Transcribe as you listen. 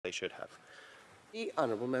they should have. The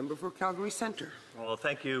honourable member for Calgary Centre. Well,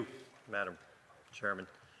 thank you, Madam Chairman.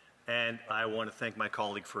 And I want to thank my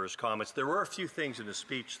colleague for his comments. There were a few things in his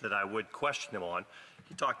speech that I would question him on.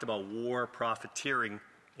 He talked about war profiteering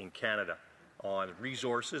in Canada on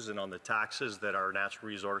resources and on the taxes that our natural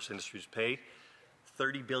resource industries pay.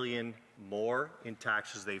 $30 billion more in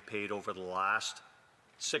taxes they've paid over the last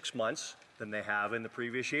 6 months than they have in the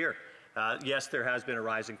previous year. Yes, there has been a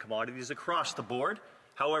rise in commodities across the board.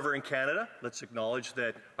 However, in Canada, let's acknowledge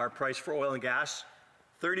that our price for oil and gas,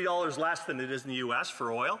 $30 less than it is in the U.S.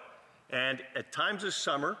 for oil. And at times this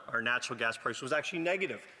summer, our natural gas price was actually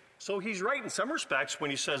negative. So he's right in some respects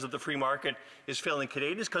when he says that the free market is failing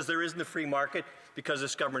Canadians, because there isn't a free market, because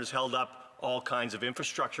this government has held up all kinds of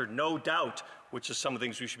infrastructure, no doubt, which is some of the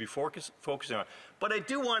things we should be focusing on. But I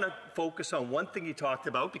do want to focus on one thing he talked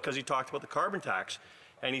about, because he talked about the carbon tax.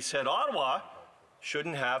 And he said Ottawa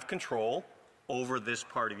shouldn't have control over this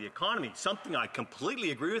part of the economy, something I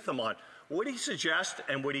completely agree with him on. Would he suggest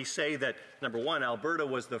and would he say that, number one, Alberta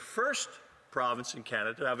was the first province in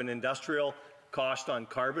Canada to have an industrial cost on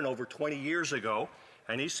carbon over 20 years ago,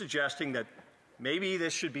 and he's suggesting that maybe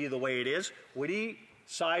this should be the way it is? Would he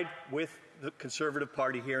side with the Conservative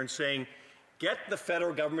Party here and saying, get the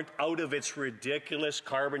federal government out of its ridiculous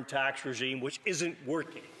carbon tax regime, which isn't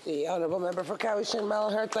working? The honourable member for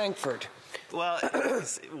Cowichan-Malahart-Langford. Well,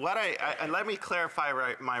 let me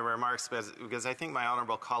clarify my remarks, because I think my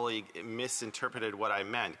honourable colleague misinterpreted what I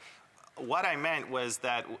meant. What I meant was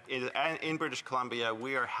that in British Columbia,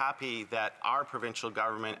 we are happy that our provincial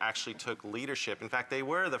government actually took leadership. In fact, they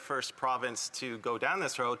were the first province to go down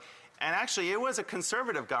this road. And actually, it was a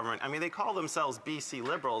Conservative government. I mean, they call themselves BC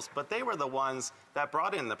Liberals, but they were the ones that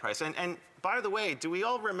brought in the price. And by the way, do we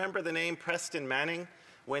all remember the name Preston Manning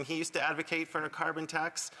when he used to advocate for a carbon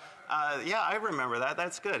tax? Yeah, I remember that.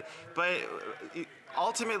 That's good. But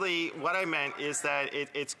ultimately, what I meant is that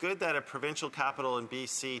it's good that a provincial capital in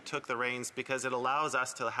BC took the reins, because it allows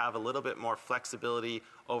us to have a little bit more flexibility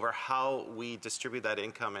over how we distribute that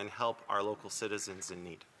income and help our local citizens in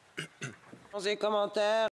need.